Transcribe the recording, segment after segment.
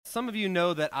Some of you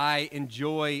know that I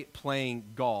enjoy playing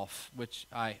golf, which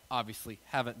I obviously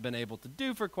haven't been able to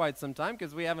do for quite some time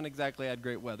because we haven't exactly had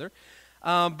great weather.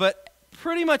 But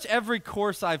pretty much every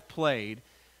course I've played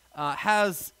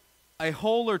has a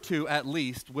hole or two at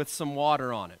least with some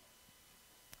water on it.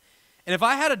 And if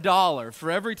I had $1 for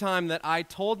every time that I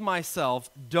told myself,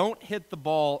 don't hit the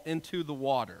ball into the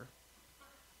water,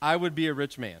 I would be a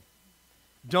rich man.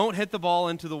 Don't hit the ball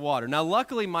into the water. Now,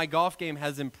 luckily, my golf game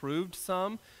has improved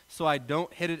some, so I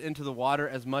don't hit it into the water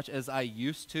as much as I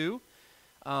used to.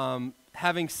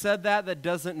 Having said that, that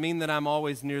doesn't mean that I'm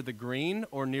always near the green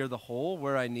or near the hole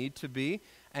where I need to be.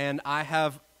 And I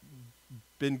have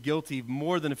been guilty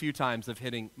more than a few times of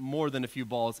hitting more than a few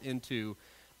balls into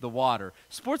the water.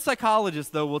 Sports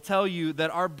psychologists, though, will tell you that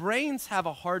our brains have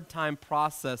a hard time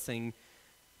processing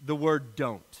the word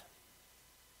don't.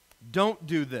 Don't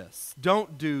do this.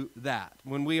 Don't do that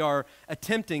when we are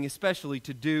attempting especially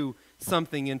to do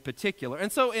something in particular.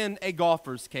 And so in a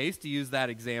golfer's case, to use that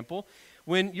example,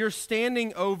 when you're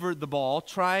standing over the ball,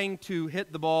 trying to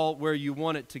hit the ball where you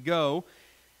want it to go,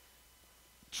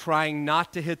 trying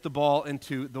not to hit the ball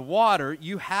into the water,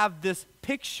 you have this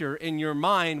picture in your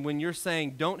mind when you're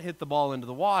saying don't hit the ball into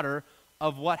the water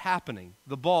of what happening,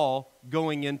 the ball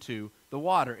going into the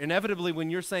water. Inevitably, when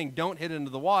you're saying don't hit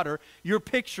into the water, you're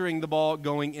picturing the ball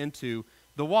going into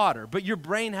the water. But your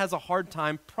brain has a hard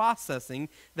time processing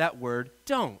that word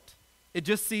don't. It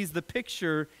just sees the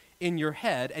picture in your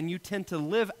head, and you tend to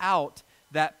live out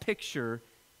that picture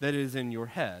that is in your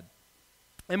head.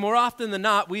 And more often than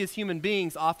not, we as human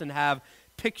beings often have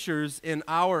pictures in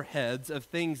our heads of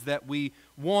things that we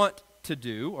want to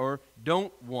do or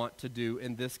don't want to do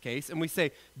in this case. And we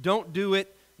say, don't do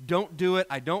it, don't do it,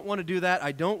 I don't want to do that,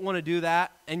 I don't want to do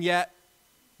that. And yet,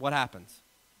 what happens?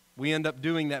 We end up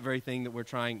doing that very thing that we're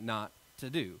trying not to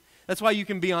do. That's why you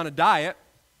can be on a diet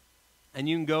and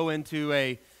you can go into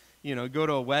go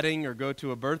to a wedding or go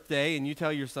to a birthday and you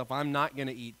tell yourself, I'm not going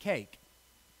to eat cake.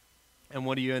 And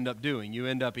what do you end up doing? You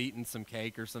end up eating some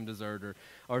cake or some dessert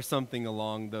or something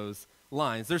along those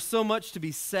lines. There's so much to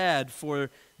be said for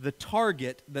the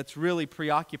target that's really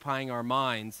preoccupying our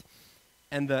minds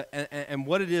and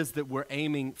what it is that we're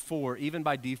aiming for, even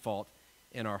by default,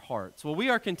 in our hearts. Well, we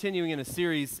are continuing in a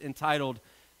series entitled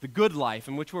The Good Life,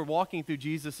 in which we're walking through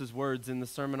Jesus' words in the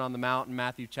Sermon on the Mount in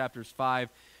Matthew chapters 5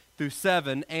 through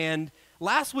 7. And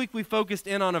last week we focused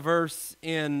in on a verse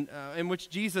in which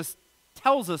Jesus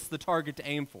tells us the target to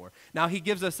aim for. Now, he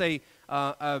gives us I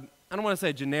don't want to say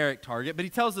a generic target, but he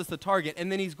tells us the target,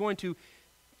 and then he's going to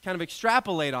kind of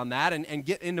extrapolate on that and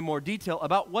get into more detail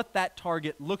about what that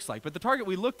target looks like. But the target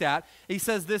we looked at, he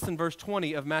says this in verse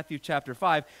 20 of Matthew chapter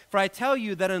 5, "For I tell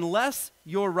you that unless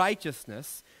your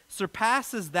righteousness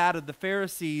surpasses that of the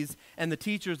Pharisees and the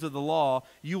teachers of the law,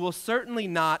 you will certainly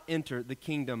not enter the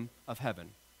kingdom of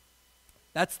heaven."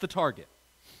 That's the target.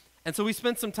 And so we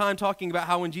spent some time talking about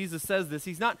how when Jesus says this,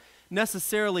 he's not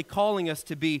necessarily calling us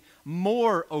to be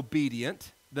more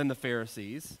obedient than the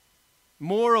Pharisees,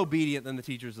 more obedient than the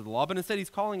teachers of the law, but instead he's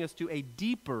calling us to a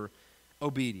deeper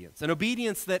obedience, an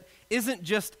obedience that isn't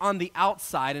just on the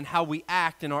outside and how we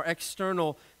act in our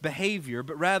external behavior,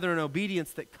 but rather an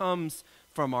obedience that comes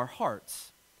from our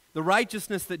hearts. The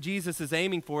righteousness that Jesus is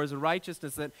aiming for is a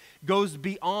righteousness that goes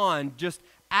beyond just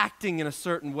acting in a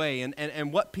certain way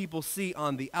and what people see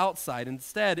on the outside.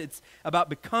 Instead, it's about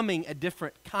becoming a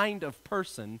different kind of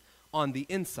person on the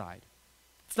inside.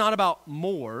 It's not about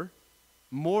more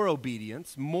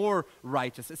obedience, more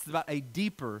righteousness. It's about a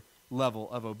deeper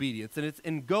level of obedience. And it's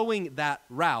in going that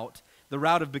route, the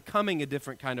route of becoming a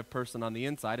different kind of person on the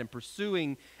inside and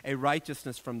pursuing a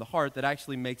righteousness from the heart, that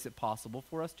actually makes it possible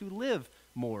for us to live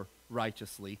more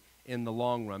righteously in the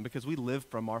long run, because we live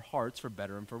from our hearts for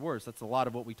better and for worse. That's a lot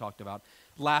of what we talked about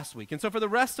last week. And so for the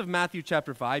rest of Matthew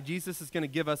chapter 5, Jesus is going to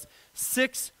give us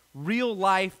 6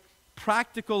 real-life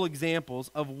practical examples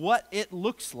of what it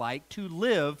looks like to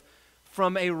live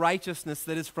from a righteousness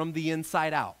that is from the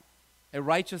inside out, a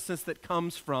righteousness that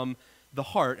comes from the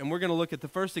heart. And we're going to look at the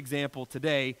first example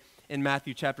today in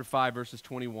Matthew chapter 5, verses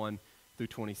 21 through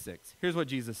 26. Here's what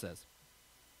Jesus says.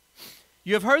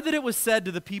 "You have heard that it was said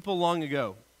to the people long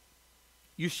ago,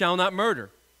 'You shall not murder,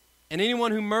 and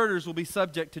anyone who murders will be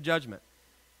subject to judgment.'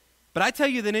 But I tell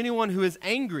you that anyone who is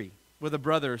angry with a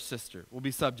brother or sister will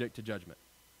be subject to judgment.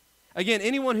 Again,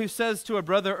 anyone who says to a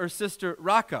brother or sister,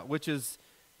 'Raka,' which is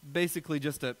basically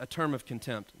just a term of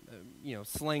contempt,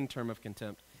 slang term of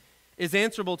contempt, is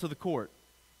answerable to the court.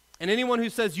 And anyone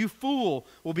who says, 'You fool,'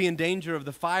 will be in danger of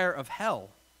the fire of hell.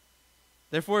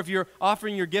 Therefore, if you're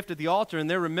offering your gift at the altar and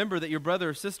there remember that your brother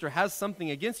or sister has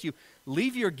something against you,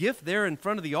 leave your gift there in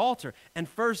front of the altar and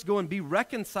first go and be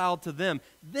reconciled to them.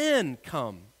 Then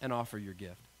come and offer your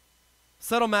gift.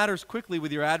 Settle matters quickly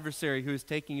with your adversary who is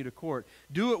taking you to court.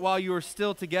 Do it while you are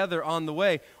still together on the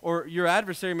way, or your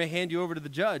adversary may hand you over to the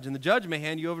judge, and the judge may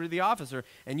hand you over to the officer,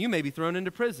 and you may be thrown into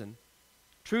prison.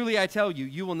 Truly, I tell you,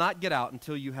 you will not get out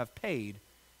until you have paid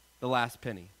the last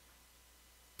penny.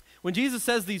 When Jesus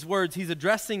says these words, he's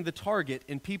addressing the target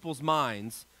in people's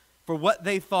minds for what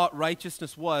they thought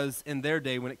righteousness was in their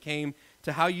day when it came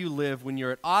to how you live when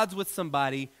you're at odds with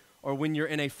somebody or when you're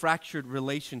in a fractured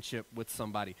relationship with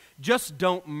somebody. Just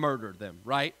don't murder them,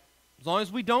 right? As long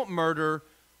as we don't murder,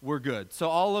 we're good. So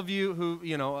all of you who,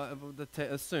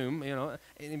 assume,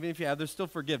 even if you have, there's still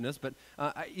forgiveness, but,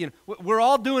 we're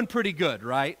all doing pretty good,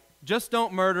 right? Just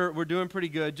don't murder, we're doing pretty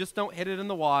good. Just don't hit it in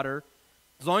the water.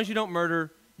 As long as you don't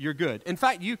murder, you're good. In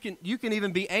fact, you can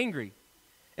even be angry.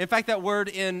 In fact, that word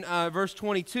in verse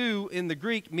 22 in the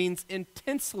Greek means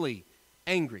intensely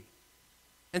angry.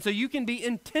 And so you can be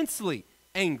intensely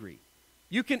angry.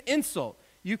 You can insult.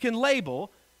 You can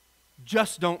label.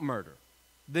 Just don't murder.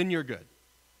 Then you're good.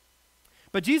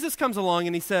 But Jesus comes along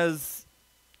and he says,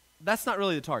 that's not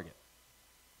really the target.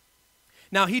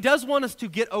 Now, he does want us to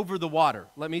get over the water.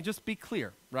 Let me just be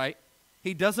clear, right?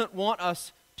 He doesn't want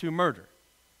us to murder.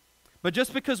 But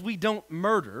just because we don't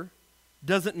murder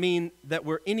doesn't mean that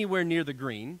we're anywhere near the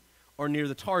green or near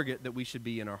the target that we should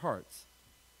be in our hearts.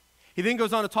 He then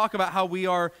goes on to talk about how we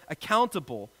are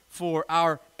accountable for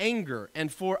our anger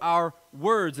and for our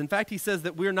words. In fact, he says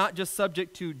that we're not just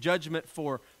subject to judgment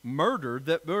for murder,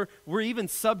 that we're even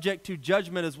subject to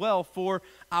judgment as well for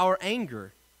our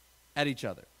anger at each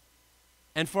other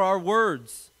and for our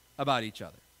words about each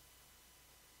other.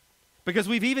 Because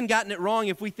we've even gotten it wrong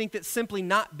if we think that simply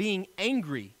not being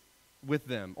angry with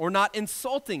them or not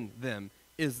insulting them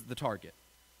is the target.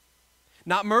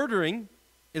 Not murdering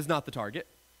is not the target.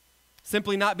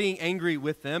 Simply not being angry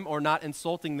with them or not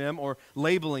insulting them or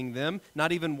labeling them,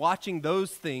 not even watching those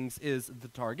things is the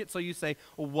target. So you say,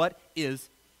 well, what is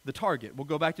the target? We'll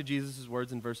go back to Jesus'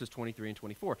 words in verses 23 and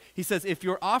 24. He says, if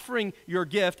you're offering your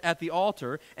gift at the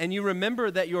altar and you remember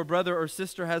that your brother or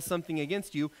sister has something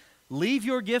against you, leave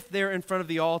your gift there in front of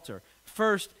the altar.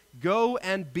 First, go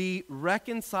and be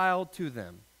reconciled to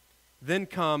them. Then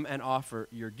come and offer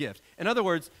your gift. In other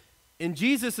words, in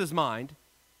Jesus' mind,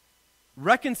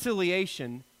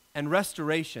 reconciliation and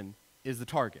restoration is the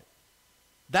target.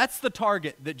 That's the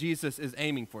target that Jesus is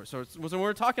aiming for. So when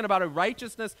we're talking about a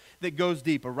righteousness that goes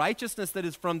deep, a righteousness that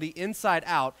is from the inside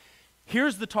out,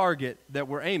 here's the target that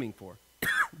we're aiming for.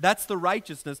 That's the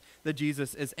righteousness that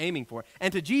Jesus is aiming for.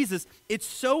 And to Jesus, it's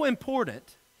so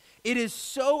important, it is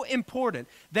so important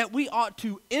that we ought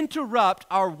to interrupt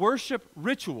our worship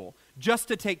ritual just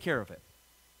to take care of it.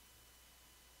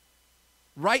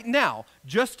 Right now,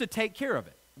 just to take care of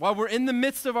it. While we're in the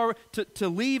midst of to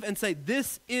leave and say,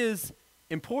 this is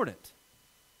important.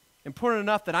 Important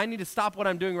enough that I need to stop what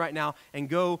I'm doing right now and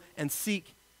go and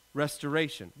seek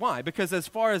restoration. Why? Because as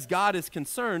far as God is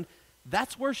concerned,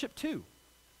 that's worship too.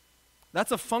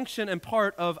 That's a function and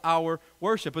part of our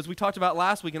worship. As we talked about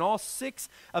last week, in all 6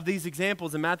 of these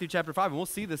examples in Matthew chapter 5, and we'll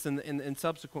see this in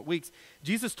subsequent weeks,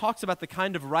 Jesus talks about the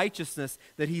kind of righteousness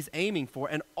that he's aiming for,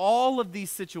 and all of these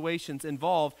situations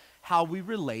involve how we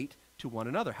relate to one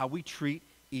another, how we treat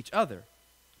each other.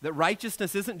 That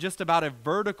righteousness isn't just about a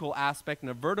vertical aspect and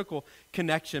a vertical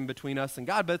connection between us and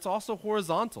God, but it's also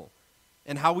horizontal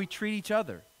in how we treat each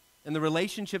other and the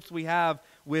relationships we have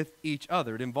with each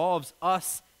other. It involves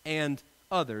us and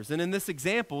others. And in this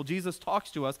example, Jesus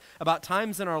talks to us about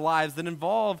times in our lives that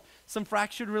involve some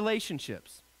fractured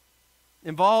relationships.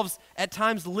 Involves at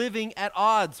times living at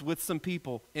odds with some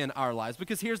people in our lives.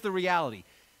 Because here's the reality.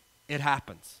 It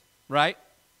happens, right?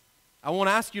 I won't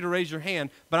ask you to raise your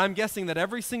hand, but I'm guessing that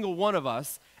every single one of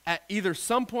us at either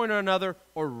some point or another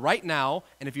or right now,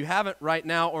 and if you haven't right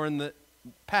now or in the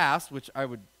past, which I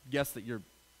would guess that you're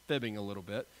fibbing a little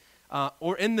bit,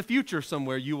 or in the future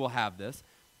somewhere you will have this,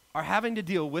 are having to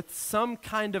deal with some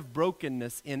kind of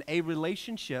brokenness in a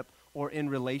relationship or in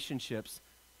relationships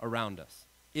around us.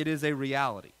 It is a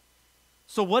reality.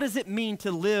 So what does it mean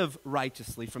to live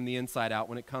righteously from the inside out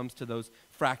when it comes to those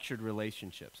fractured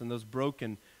relationships and those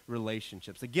broken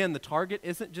relationships? Again, the target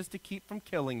isn't just to keep from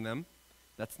killing them.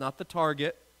 That's not the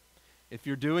target. If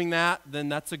you're doing that, then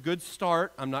that's a good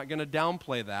start. I'm not going to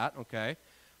downplay that, okay?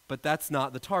 But that's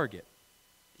not the target.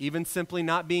 Even simply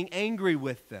not being angry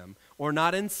with them or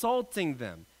not insulting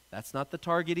them, that's not the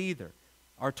target either.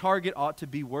 Our target ought to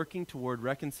be working toward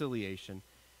reconciliation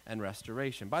and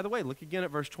restoration. By the way, look again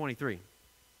at verse 23.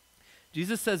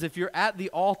 Jesus says if you're at the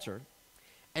altar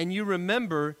and you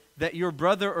remember that your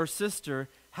brother or sister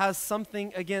has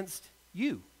something against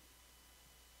you.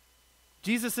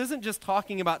 Jesus isn't just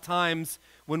talking about times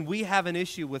when we have an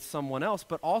issue with someone else,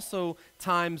 but also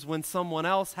times when someone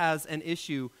else has an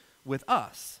issue with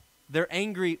us. They're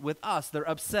angry with us. They're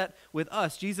upset with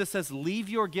us. Jesus says, leave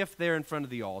your gift there in front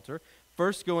of the altar.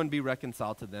 First go and be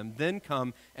reconciled to them. Then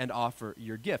come and offer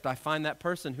your gift. I find that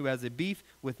person who has a beef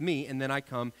with me, and then I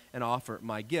come and offer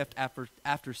my gift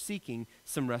after seeking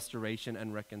some restoration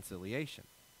and reconciliation.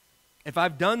 If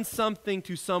I've done something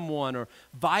to someone or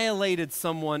violated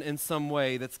someone in some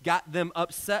way that's got them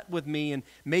upset with me and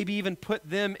maybe even put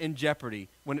them in jeopardy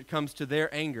when it comes to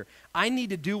their anger, I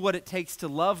need to do what it takes to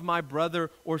love my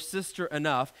brother or sister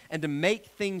enough and to make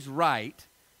things right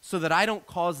so that I don't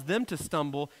cause them to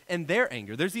stumble in their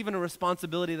anger. There's even a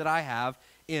responsibility that I have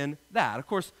in that. Of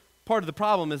course, part of the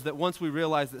problem is that once we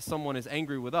realize that someone is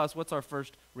angry with us, what's our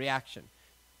first reaction?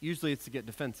 Usually it's to get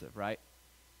defensive, right?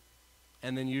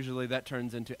 And then usually that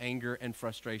turns into anger and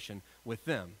frustration with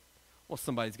them. Well,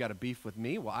 somebody's got a beef with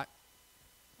me. Well,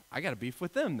 I got a beef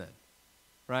with them then,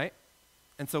 right?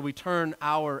 And so we turn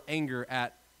our anger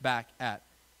back at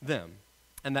them.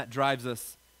 And that drives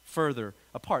us further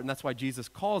apart. And that's why Jesus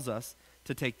calls us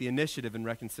to take the initiative in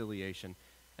reconciliation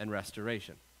and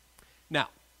restoration. Now,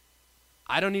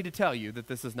 I don't need to tell you that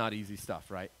this is not easy stuff,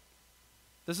 right?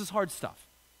 This is hard stuff.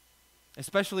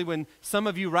 Especially when some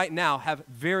of you right now have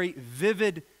very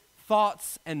vivid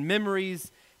thoughts and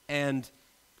memories and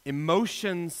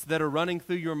emotions that are running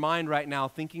through your mind right now,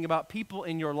 thinking about people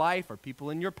in your life or people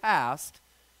in your past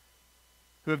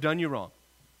who have done you wrong,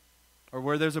 or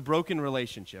where there's a broken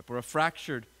relationship or a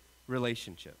fractured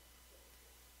relationship.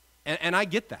 And I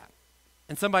get that.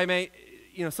 And some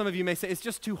of you may say, it's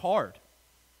just too hard.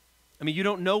 I mean, you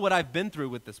don't know what I've been through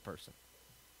with this person.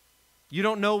 You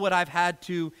don't know what I've had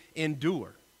to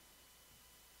endure.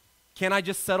 Can I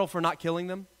just settle for not killing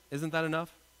them? Isn't that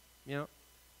enough? You know?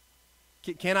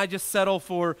 Can I just settle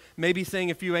for maybe saying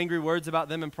a few angry words about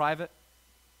them in private?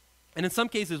 And in some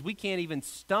cases, we can't even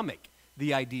stomach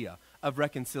the idea of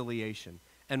reconciliation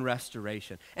and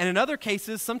restoration. And in other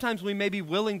cases, sometimes we may be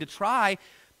willing to try,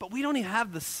 but we don't even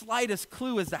have the slightest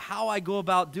clue as to how I go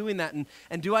about doing that.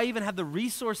 And do I even have the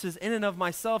resources in and of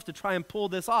myself to try and pull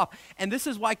this off? And this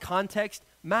is why context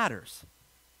matters.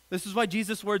 This is why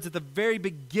Jesus' words at the very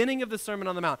beginning of the Sermon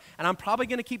on the Mount, and I'm probably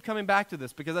going to keep coming back to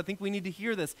this because I think we need to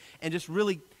hear this and just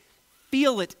really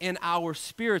feel it in our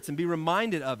spirits and be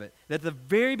reminded of it. That at the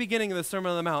very beginning of the Sermon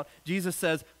on the Mount, Jesus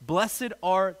says, "Blessed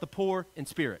are the poor in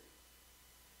spirit,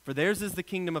 for theirs is the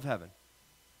kingdom of heaven."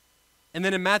 And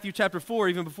then in Matthew chapter 4,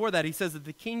 even before that, he says that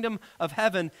the kingdom of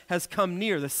heaven has come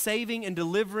near. The saving and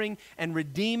delivering and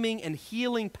redeeming and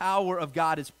healing power of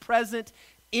God is present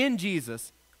in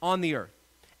Jesus on the earth.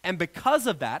 And because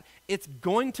of that, it's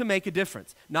going to make a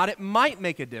difference. Not it might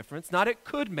make a difference, not it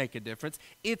could make a difference.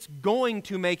 It's going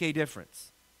to make a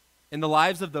difference in the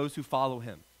lives of those who follow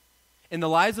him. In the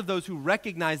lives of those who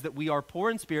recognize that we are poor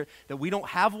in spirit, that we don't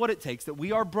have what it takes, that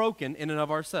we are broken in and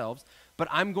of ourselves, but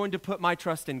I'm going to put my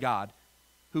trust in God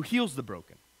who heals the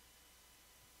broken.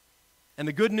 And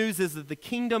the good news is that the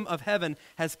kingdom of heaven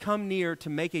has come near to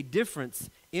make a difference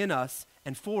in us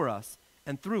and for us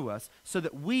and through us so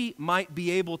that we might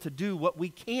be able to do what we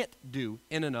can't do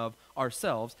in and of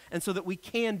ourselves, and so that we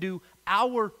can do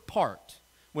our part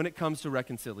when it comes to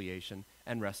reconciliation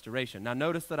and restoration. Now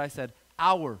notice that I said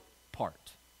our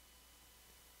part.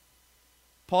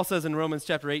 Paul says in Romans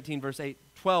chapter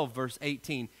 12, verse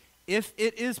 18, if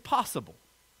it is possible,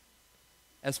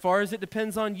 as far as it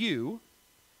depends on you,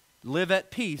 live at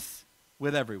peace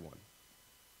with everyone.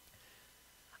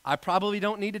 I probably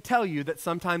don't need to tell you that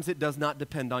sometimes it does not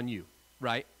depend on you,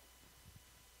 right?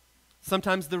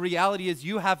 Sometimes the reality is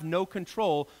you have no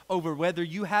control over whether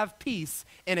you have peace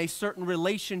in a certain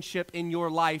relationship in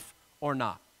your life or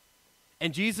not.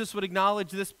 And Jesus would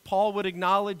acknowledge this, Paul would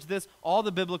acknowledge this, all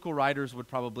the biblical writers would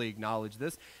probably acknowledge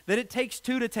this, that it takes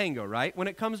two to tango, right? When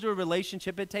it comes to a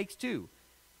relationship, it takes two.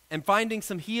 And finding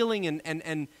some healing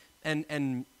and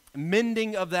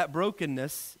mending of that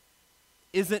brokenness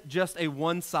isn't just a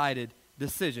one-sided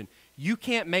decision. You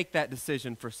can't make that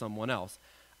decision for someone else.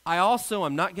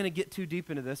 I'm not going to get too deep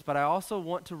into this, but I also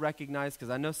want to recognize, because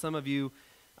I know some of you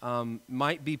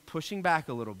might be pushing back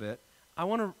a little bit, I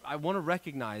want to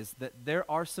recognize that there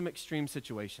are some extreme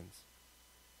situations.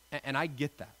 And I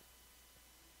get that.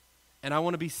 And I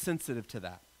want to be sensitive to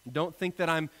that. Don't think that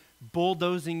I'm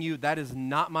bulldozing you. That is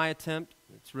not my attempt.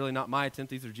 It's really not my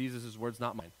attempt. These are Jesus' words,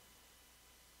 not mine.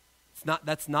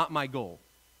 That's not my goal.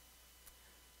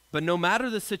 But no matter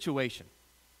the situation,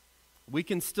 we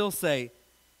can still say,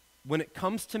 when it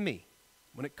comes to me,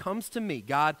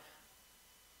 God,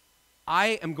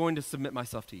 I am going to submit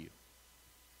myself to you.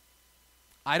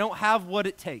 I don't have what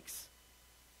it takes.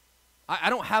 I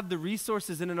don't have the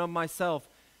resources in and of myself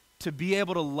to be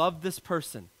able to love this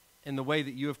person in the way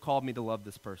that you have called me to love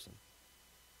this person.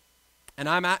 And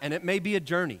it may be a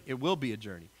journey. It will be a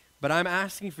journey. But I'm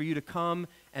asking for you to come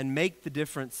and make the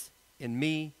difference in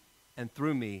me and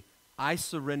through me. I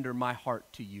surrender my heart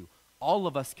to you. All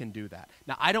of us can do that.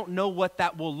 Now, I don't know what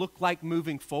that will look like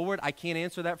moving forward. I can't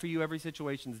answer that for you. Every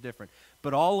situation is different.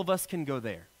 But all of us can go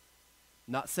there.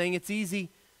 Not saying it's easy,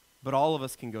 but all of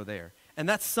us can go there. And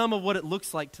that's some of what it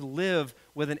looks like to live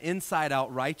with an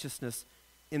inside-out righteousness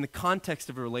in the context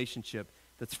of a relationship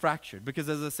that's fractured. Because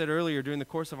as I said earlier, during the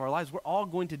course of our lives, we're all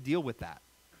going to deal with that.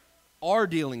 Are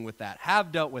dealing with that,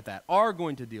 have dealt with that, are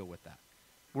going to deal with that.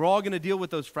 We're all going to deal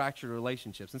with those fractured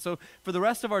relationships. And so for the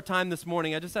rest of our time this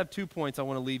morning, I just have 2 points I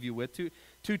want to leave you with, two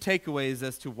takeaways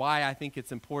as to why I think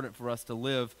it's important for us to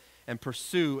live and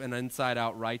pursue an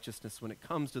inside-out righteousness when it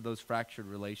comes to those fractured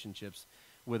relationships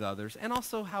with others, and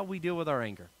also how we deal with our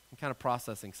anger and kind of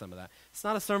processing some of that. It's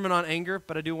not a sermon on anger,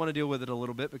 but I do want to deal with it a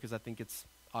little bit because I think it's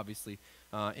obviously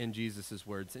in Jesus'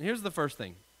 words. And here's the first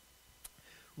thing.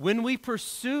 When we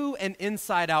pursue an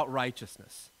inside-out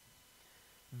righteousness,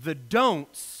 the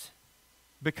don'ts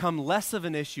become less of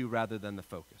an issue rather than the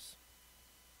focus.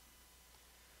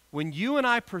 When you and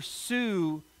I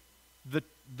pursue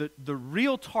the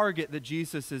real target that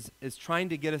Jesus is trying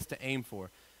to get us to aim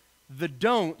for, the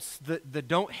don'ts, the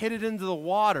don't hit it into the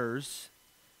waters,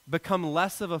 become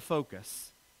less of a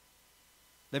focus.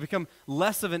 They become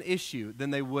less of an issue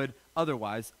than they would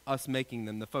otherwise, us making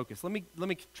them the focus. Let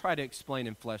me try to explain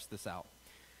and flesh this out.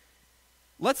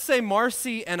 Let's say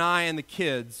Marcy and I and the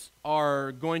kids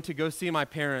are going to go see my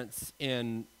parents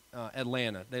in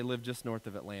Atlanta. They live just north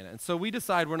of Atlanta. And so we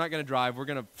decide we're not going to drive, we're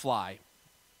going to fly.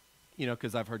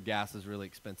 Because I've heard gas is really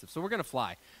expensive. So we're going to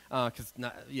fly.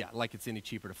 Like it's any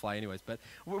cheaper to fly anyways. But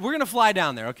we're going to fly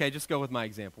down there, okay? Just go with my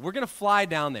example. We're going to fly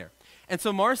down there. And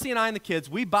so Marcy and I and the kids,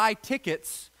 we buy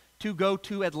tickets to go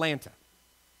to Atlanta.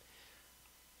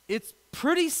 It's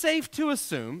pretty safe to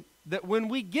assume that when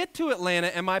we get to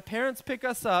Atlanta and my parents pick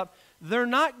us up, they're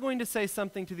not going to say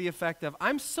something to the effect of,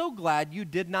 "I'm so glad you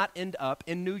did not end up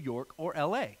in New York or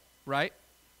LA," right?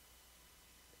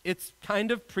 It's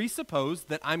kind of presupposed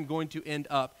that I'm going to end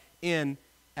up in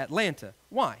Atlanta.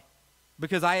 Why?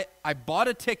 Because I bought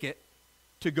a ticket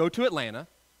to go to Atlanta.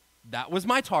 That was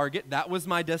my target. That was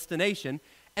my destination.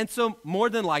 And so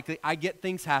more than likely, I get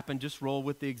things happen. Just roll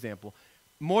with the example.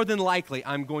 More than likely,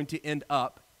 I'm going to end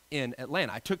up in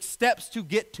Atlanta. I took steps to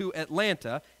get to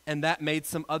Atlanta, and that made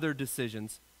some other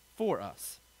decisions for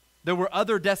us. There were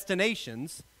other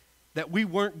destinations that we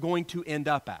weren't going to end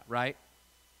up at, right?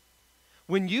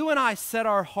 When you and I set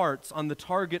our hearts on the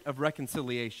target of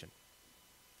reconciliation,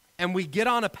 and we get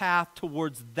on a path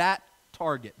towards that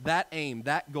target, that aim,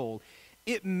 that goal,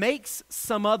 it makes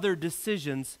some other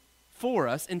decisions for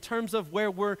us in terms of where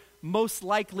we're most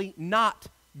likely not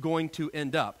going to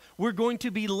end up. We're going to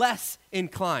be less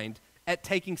inclined at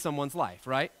taking someone's life,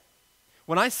 right?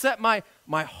 When I set my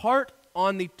heart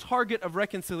on the target of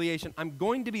reconciliation, I'm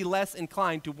going to be less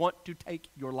inclined to want to take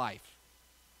your life.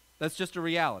 That's just a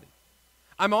reality.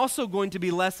 I'm also going to be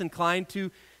less inclined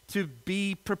to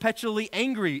be perpetually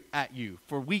angry at you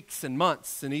for weeks and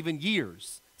months and even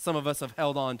years. Some of us have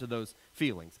held on to those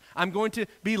feelings. I'm going to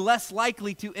be less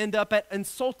likely to end up at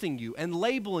insulting you and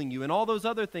labeling you and all those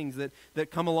other things that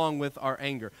come along with our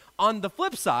anger. On the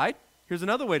flip side, here's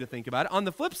another way to think about it. On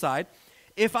the flip side,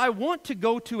 if I want to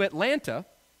go to Atlanta,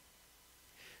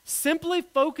 simply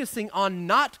focusing on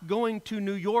not going to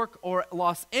New York or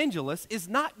Los Angeles is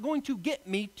not going to get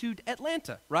me to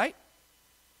Atlanta, right?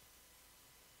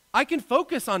 I can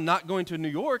focus on not going to New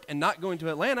York and not going to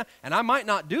Atlanta, and I might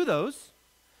not do those,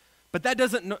 but that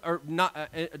doesn't, or not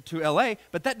to LA,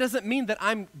 but that doesn't mean that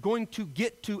I'm going to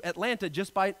get to Atlanta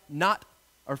just by not,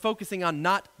 or focusing on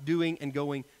not doing and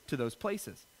going to those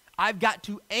places. I've got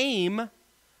to aim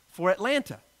for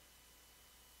Atlanta.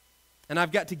 And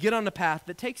I've got to get on a path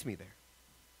that takes me there.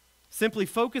 Simply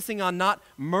focusing on not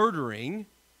murdering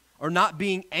or not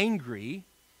being angry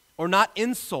or not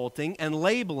insulting and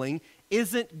labeling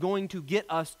isn't going to get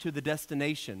us to the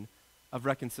destination of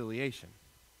reconciliation.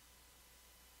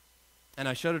 And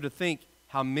I shudder to think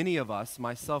how many of us,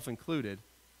 myself included,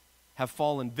 have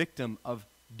fallen victim of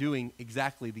doing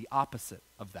exactly the opposite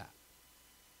of that.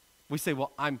 We say,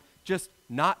 well, I'm just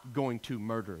not going to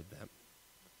murder them.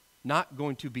 Not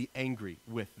going to be angry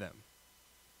with them.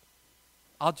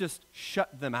 I'll just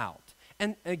shut them out.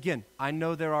 And again, I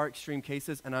know there are extreme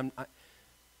cases, and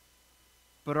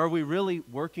but are we really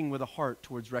working with a heart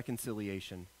towards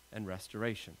reconciliation and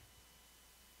restoration?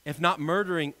 If not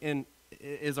murdering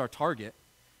is our target,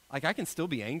 like I can still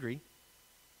be angry.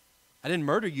 I didn't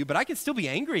murder you, but I can still be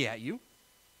angry at you.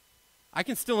 I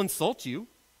can still insult you.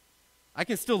 I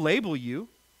can still label you.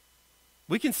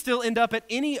 We can still end up at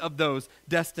any of those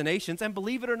destinations, and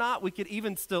believe it or not, we could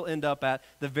even still end up at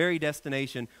the very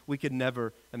destination we could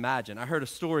never imagine. I heard a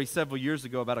story several years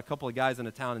ago about a couple of guys in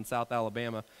a town in South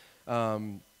Alabama,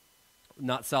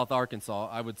 not South Arkansas.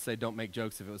 I would say don't make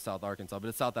jokes if it was South Arkansas, but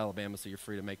it's South Alabama, so you're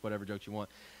free to make whatever jokes you want.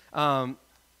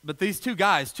 But these two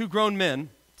guys, two grown men,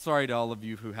 sorry to all of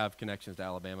you who have connections to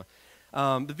Alabama,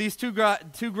 but these two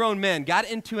grown men got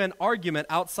into an argument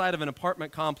outside of an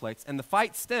apartment complex, and the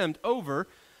fight stemmed over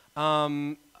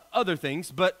other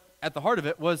things, but at the heart of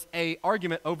it was an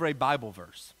argument over a Bible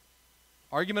verse.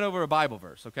 Argument over a Bible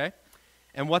verse, okay?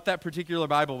 And what that particular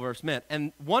Bible verse meant.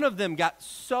 And one of them got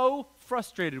so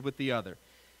frustrated with the other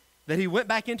that he went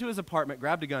back into his apartment,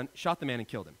 grabbed a gun, shot the man, and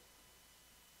killed him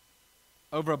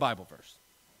over a Bible verse.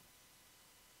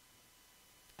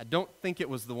 I don't think it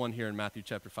was the one here in Matthew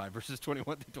chapter 5, verses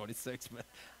 21 to 26, but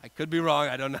I could be wrong.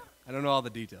 I don't know. I don't know all the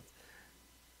details.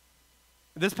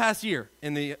 This past year,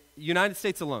 in the United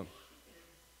States alone,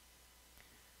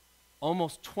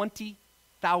 almost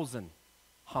 20,000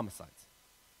 homicides.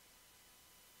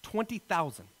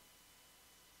 20,000.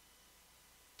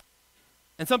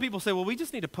 And some people say, well, we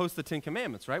just need to post the Ten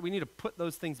Commandments, right? We need to put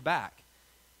those things back.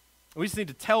 We just need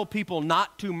to tell people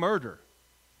not to murder.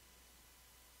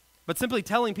 But simply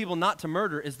telling people not to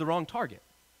murder is the wrong target.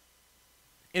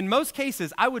 In most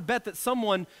cases, I would bet that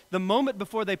someone, the moment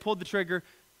before they pulled the trigger,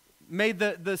 made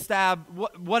the stab,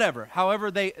 whatever,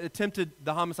 however they attempted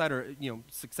the homicide, or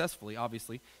successfully,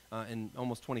 obviously, in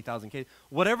almost 20,000 cases,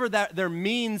 whatever their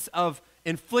means of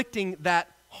inflicting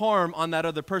that harm on that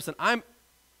other person,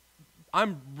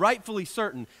 I'm rightfully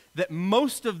certain that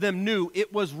most of them knew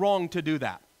it was wrong to do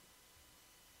that.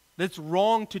 That it's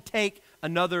wrong to take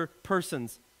another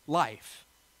person's life.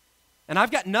 And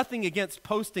I've got nothing against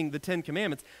posting the Ten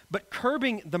Commandments, but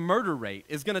curbing the murder rate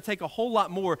is going to take a whole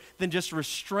lot more than just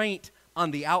restraint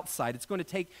on the outside. It's going to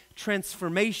take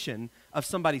transformation of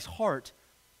somebody's heart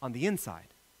on the inside.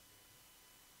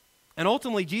 And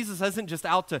ultimately, Jesus isn't just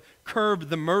out to curb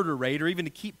the murder rate or even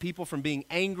to keep people from being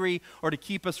angry or to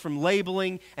keep us from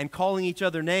labeling and calling each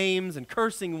other names and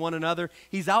cursing one another.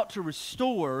 He's out to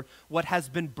restore what has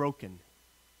been broken.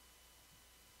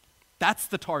 That's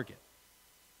the target.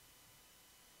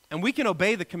 And we can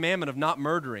obey the commandment of not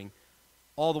murdering,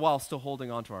 all the while still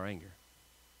holding on to our anger.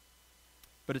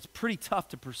 But it's pretty tough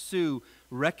to pursue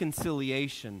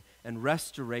reconciliation and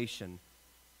restoration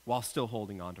while still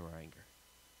holding on to our anger.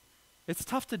 It's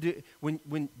tough to do,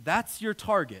 when that's your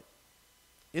target,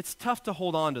 it's tough to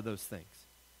hold on to those things.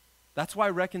 That's why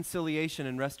reconciliation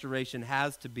and restoration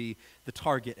has to be the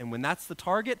target. And when that's the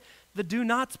target, the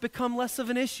do-nots become less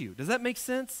of an issue. Does that make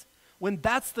sense? When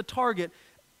that's the target,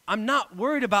 I'm not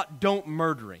worried about don't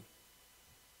murdering.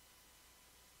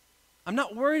 I'm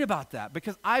not worried about that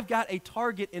because I've got a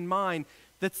target in mind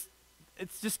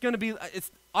it's just going to be,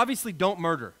 it's obviously don't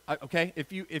murder, okay?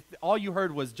 If all you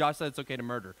heard was Josh said it's okay to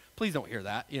murder, please don't hear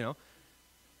that,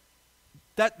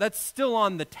 That's still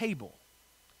on the table.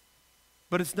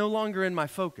 But it's no longer in my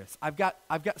focus. I've got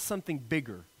something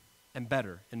bigger and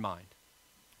better in mind.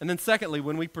 And then secondly,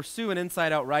 when we pursue an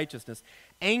inside-out righteousness,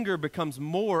 anger becomes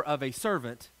more of a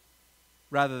servant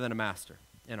rather than a master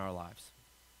in our lives.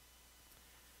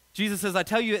 Jesus says, I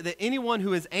tell you that anyone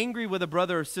who is angry with a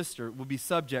brother or sister will be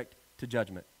subject to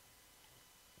judgment.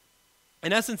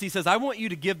 In essence, he says, I want you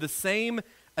to give the same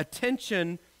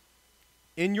attention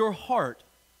in your heart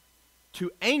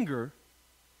to anger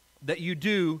that you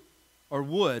do or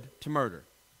would to murder.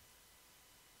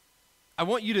 I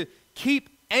want you to keep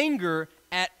anger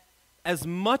at as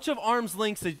much of arm's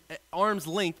length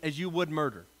as you would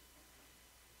murder.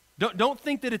 Don't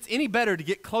think that it's any better to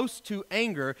get close to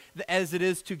anger as it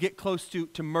is to get close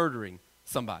to murdering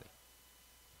somebody.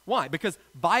 Why? Because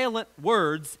violent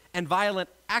words and violent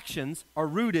actions are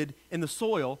rooted in the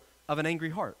soil of an angry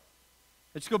heart.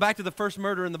 Let's go back to the first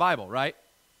murder in the Bible, right?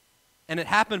 And it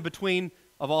happened between,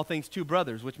 of all things, two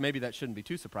brothers, which maybe that shouldn't be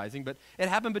too surprising, but it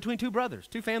happened between two brothers,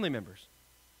 two family members,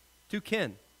 two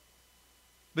kin.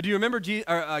 But do you remember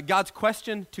God's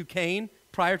question to Cain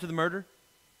prior to the murder?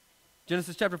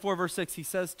 Genesis chapter 4, verse 6, he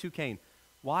says to Cain,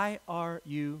 why are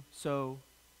you so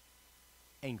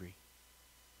angry?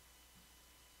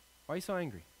 Why are you so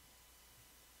angry?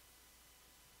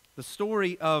 The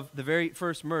story of the very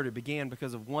first murder began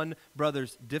because of one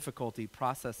brother's difficulty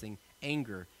processing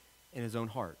anger in his own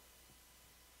heart.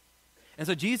 And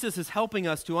so Jesus is helping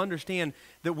us to understand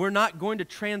that we're not going to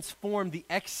transform the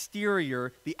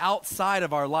exterior, the outside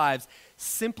of our lives,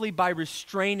 simply by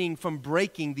restraining from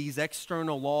breaking these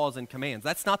external laws and commands.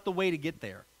 That's not the way to get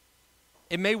there.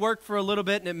 It may work for a little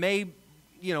bit, and it may,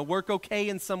 work okay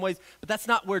in some ways, but that's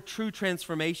not where true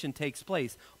transformation takes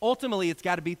place. Ultimately, it's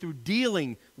got to be through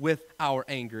dealing with our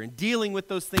anger and dealing with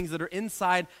those things that are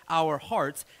inside our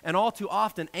hearts. And all too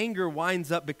often, anger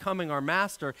winds up becoming our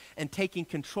master and taking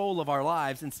control of our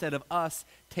lives instead of us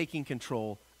taking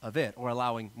control of it, or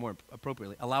more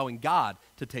appropriately, allowing God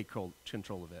to take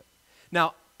control of it.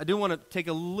 Now, I do want to take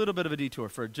a little bit of a detour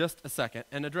for just a second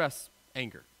and address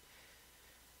anger.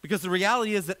 Because the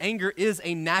reality is that anger is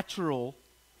a natural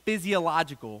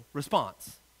physiological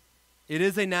response. It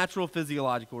is a natural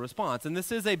physiological response. And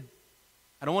this is I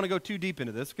don't want to go too deep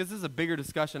into this because this is a bigger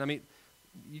discussion. I mean,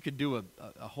 you could do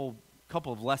a whole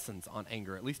couple of lessons on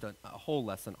anger, at least a whole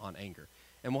lesson on anger.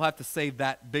 And we'll have to save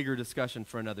that bigger discussion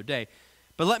for another day.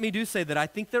 But let me do say that I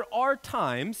think there are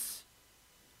times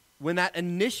when that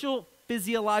initial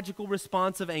physiological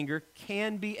response of anger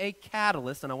can be a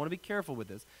catalyst, and I want to be careful with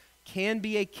this, can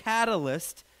be a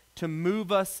catalyst to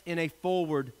move us in a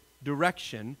forward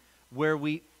direction where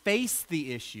we face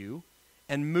the issue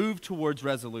and move towards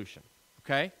resolution,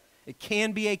 okay? It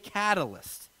can be a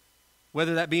catalyst,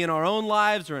 whether that be in our own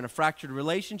lives or in a fractured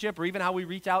relationship or even how we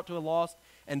reach out to a lost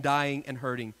and dying and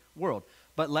hurting world.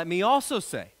 But let me also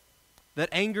say that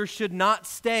anger should not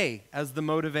stay as the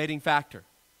motivating factor.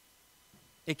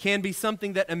 It can be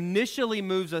something that initially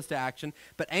moves us to action,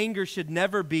 but anger should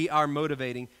never be our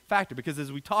motivating factor because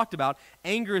as we talked about,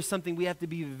 anger is something we have to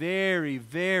be very,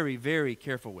 very, very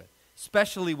careful with,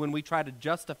 especially when we try to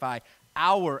justify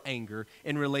our anger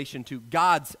in relation to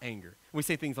God's anger. We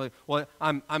say things like, well,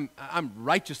 I'm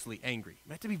righteously angry.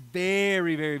 We have to be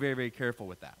very, very, very, very careful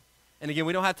with that. And again,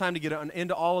 we don't have time to get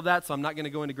into all of that, so I'm not going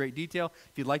to go into great detail.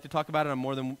 If you'd like to talk about it, I'm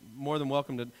more than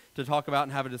welcome to talk about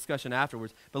and have a discussion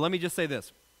afterwards. But let me just say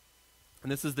this,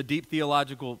 and this is the deep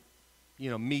theological,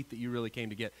 meat that you really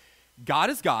came to get. God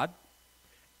is God,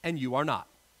 and you are not.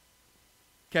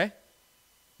 Okay?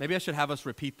 Maybe I should have us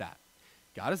repeat that.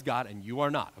 God is God, and you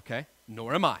are not, okay?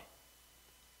 Nor am I.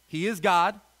 He is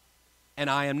God,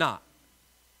 and I am not.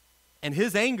 And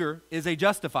his anger is a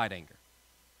justified anger.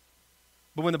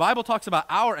 But when the Bible talks about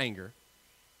our anger,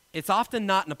 it's often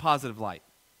not in a positive light.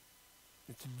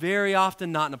 It's very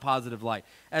often not in a positive light.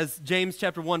 As James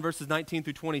chapter 1, verses 19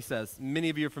 through 20 says, many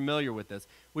of you are familiar with this.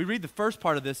 We read the first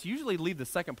part of this, usually leave the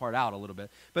second part out a little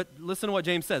bit. But listen to what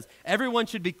James says. Everyone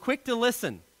should be quick to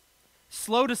listen,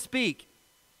 slow to speak,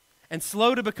 and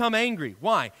slow to become angry.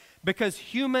 Why? Because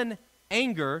human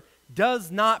anger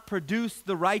does not produce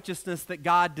the righteousness that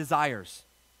God desires.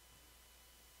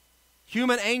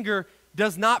 Human anger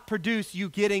does not produce you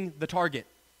getting the target.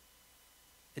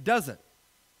 It doesn't.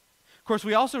 Of course,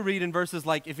 we also read in verses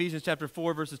like Ephesians chapter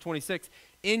 4, verses 26,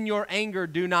 in your anger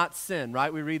do not sin,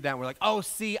 right? We read that and we're like, oh,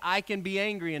 see, I can be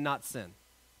angry and not sin.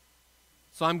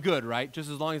 So I'm good, right? Just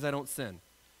as long as I don't sin.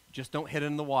 Just don't hit it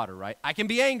in the water, right? I can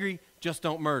be angry, just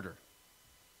don't murder.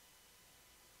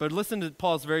 But listen to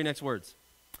Paul's very next words.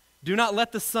 Do not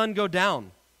let the sun go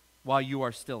down while you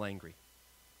are still angry.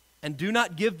 And do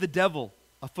not give the devil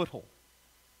a foothold.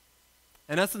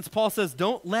 In essence, Paul says,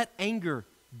 don't let anger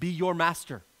be your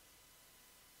master.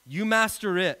 You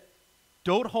master it.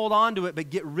 Don't hold on to it, but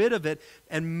get rid of it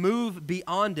and move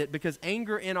beyond it because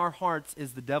anger in our hearts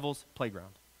is the devil's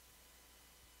playground.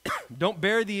 Don't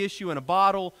bury the issue in a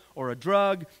bottle or a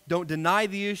drug. Don't deny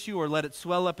the issue or let it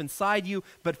swell up inside you,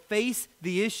 but face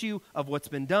the issue of what's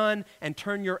been done and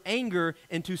turn your anger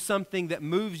into something that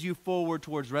moves you forward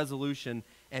towards resolution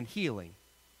and healing.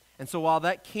 And so while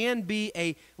that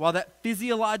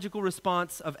physiological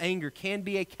response of anger can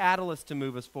be a catalyst to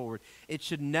move us forward, it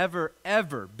should never,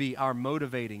 ever be our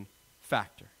motivating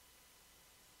factor.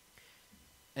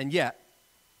 And yet,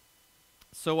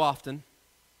 so often,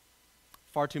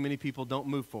 far too many people don't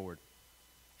move forward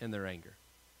in their anger.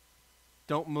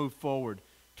 Don't move forward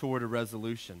toward a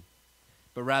resolution,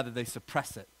 but rather they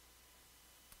suppress it.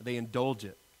 They indulge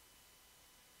it.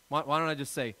 Why don't I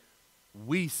just say,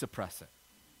 we suppress it?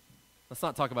 Let's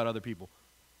not talk about other people.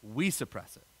 We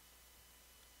suppress it.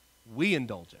 We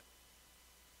indulge it.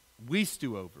 We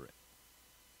stew over it.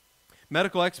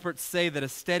 Medical experts say that a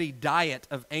steady diet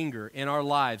of anger in our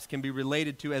lives can be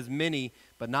related to as many,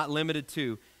 but not limited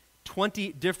to,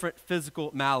 20 different physical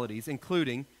maladies,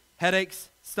 including headaches,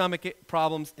 stomach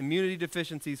problems, immunity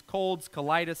deficiencies, colds,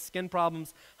 colitis, skin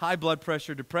problems, high blood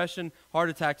pressure, depression, heart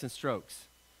attacks, and strokes.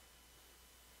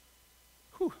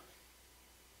 Whew.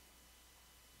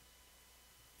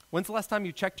 When's the last time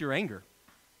you checked your anger?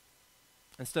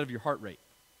 instead of your heart rate,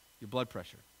 your blood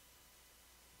pressure.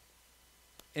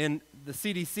 And the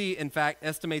CDC, in fact,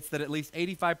 estimates that at least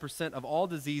 85% of all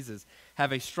diseases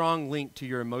have a strong link to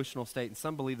your emotional state, and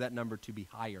some believe that number to be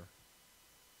higher.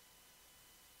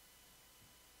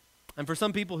 And for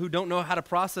some people who don't know how to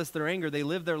process their anger, they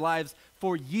live their lives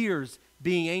for years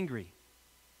being angry,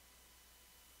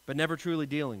 but never truly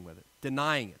dealing with it,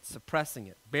 denying it, suppressing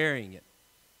it, burying it.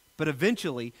 But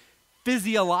eventually,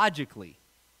 physiologically,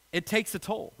 it takes a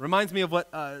toll. Reminds me of what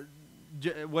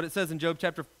it says in Job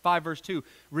chapter 5, verse 2.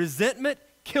 Resentment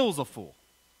kills a fool.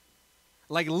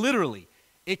 Like literally,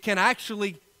 it can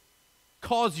actually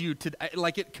cause you to,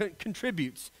 like it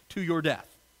contributes to your death.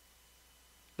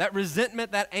 That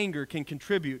resentment, that anger can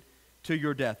contribute to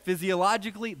your death.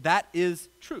 Physiologically, that is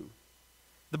true.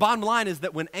 The bottom line is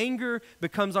that when anger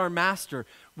becomes our master,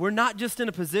 we're not just in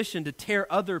a position to tear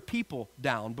other people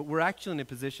down, but we're actually in a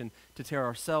position to tear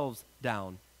ourselves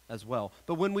down as well.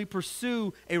 But when we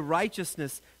pursue a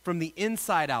righteousness from the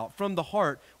inside out, from the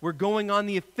heart, we're going on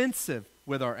the offensive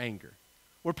with our anger.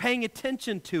 We're paying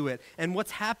attention to it and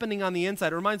what's happening on the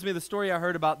inside. It reminds me of the story I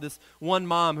heard about this one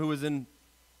mom who was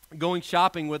going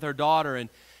shopping with her daughter, and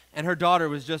her daughter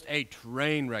was just a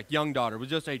train wreck. Young daughter was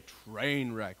just a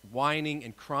train wreck, whining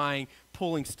and crying,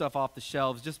 pulling stuff off the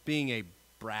shelves, just being a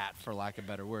brat, for lack of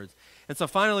better words. And so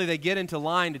finally they get into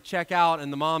line to check out,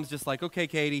 and the mom's just like, okay,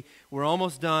 Katie, we're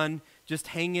almost done. Just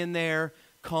hang in there.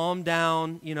 Calm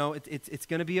down. You know, it's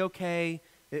going to be okay.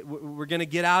 We're going to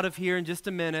get out of here in just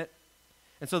a minute.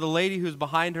 And so the lady who's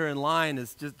behind her in line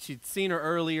she'd seen her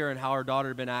earlier and how her daughter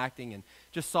had been acting, and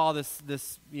just saw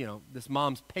this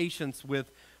mom's patience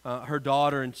with her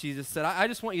daughter, and she just said, I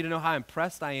just want you to know how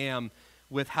impressed I am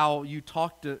with how you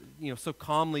talked so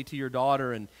calmly to your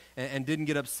daughter and didn't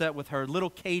get upset with her. Little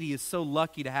Katie is so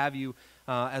lucky to have you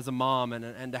as a mom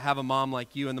and to have a mom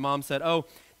like you. And the mom said, oh,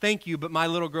 thank you, but my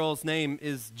little girl's name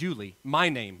is Julie. My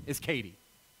name is Katie.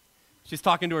 She's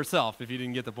talking to herself, if you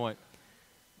didn't get the point.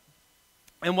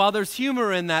 And while there's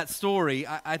humor in that story,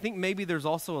 I think maybe there's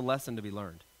also a lesson to be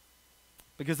learned.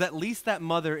 Because at least that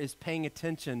mother is paying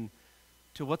attention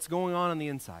to what's going on the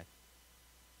inside.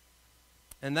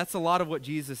 And that's a lot of what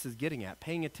Jesus is getting at,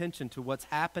 paying attention to what's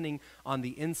happening on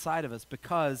the inside of us,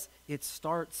 because it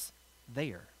starts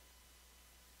there.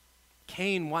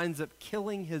 Cain winds up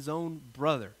killing his own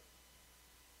brother,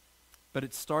 but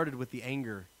it started with the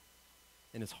anger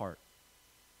in his heart.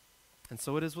 And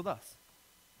so it is with us.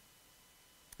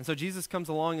 And so Jesus comes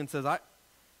along and says,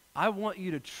 I want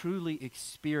you to truly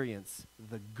experience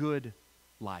the good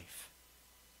life.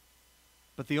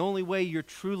 But the only way you're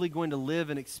truly going to live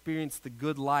and experience the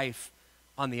good life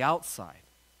on the outside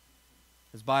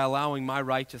is by allowing my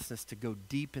righteousness to go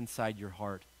deep inside your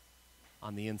heart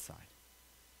on the inside.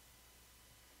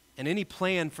 And any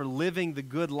plan for living the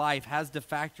good life has to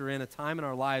factor in a time in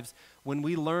our lives when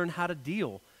we learn how to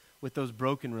deal with those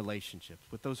broken relationships,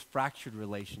 with those fractured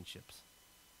relationships,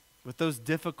 with those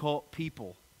difficult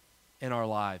people in our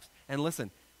lives. And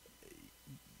listen,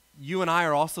 you and I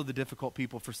are also the difficult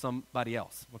people for somebody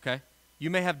else, okay? You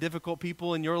may have difficult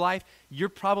people in your life. You're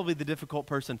probably the difficult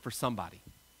person for somebody,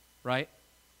 right?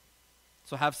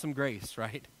 So have some grace,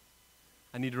 right?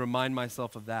 I need to remind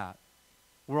myself of that.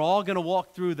 We're all going to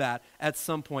walk through that at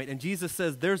some point. And Jesus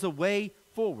says there's a way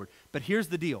forward. But here's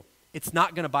the deal. It's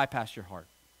not going to bypass your heart.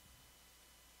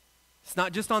 It's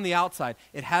not just on the outside.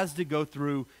 It has to go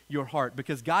through your heart,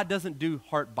 because God doesn't do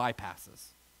heart bypasses.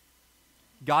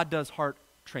 God does heart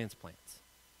transplants.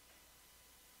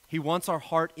 He wants our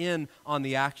heart in on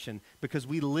the action because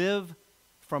we live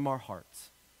from our hearts.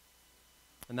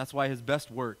 And that's why his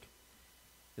best work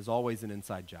is always an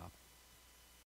inside job.